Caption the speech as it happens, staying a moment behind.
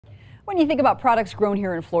When you think about products grown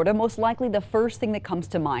here in Florida, most likely the first thing that comes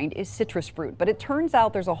to mind is citrus fruit. But it turns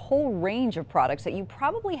out there's a whole range of products that you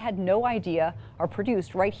probably had no idea are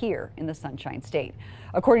produced right here in the Sunshine State.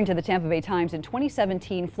 According to the Tampa Bay Times, in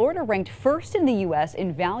 2017, Florida ranked first in the U.S.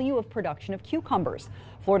 in value of production of cucumbers.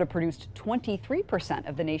 Florida produced 23%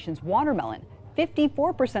 of the nation's watermelon,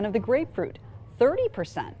 54% of the grapefruit,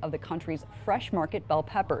 30% of the country's fresh market bell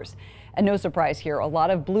peppers. And no surprise here, a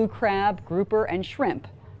lot of blue crab, grouper, and shrimp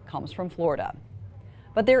comes from Florida.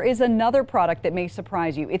 But there is another product that may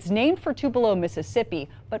surprise you. It's named for Tupelo, Mississippi,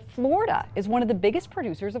 but Florida is one of the biggest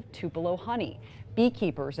producers of Tupelo honey.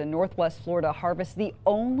 Beekeepers in Northwest Florida harvest the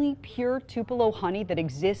only pure Tupelo honey that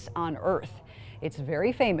exists on Earth. It's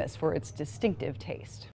very famous for its distinctive taste.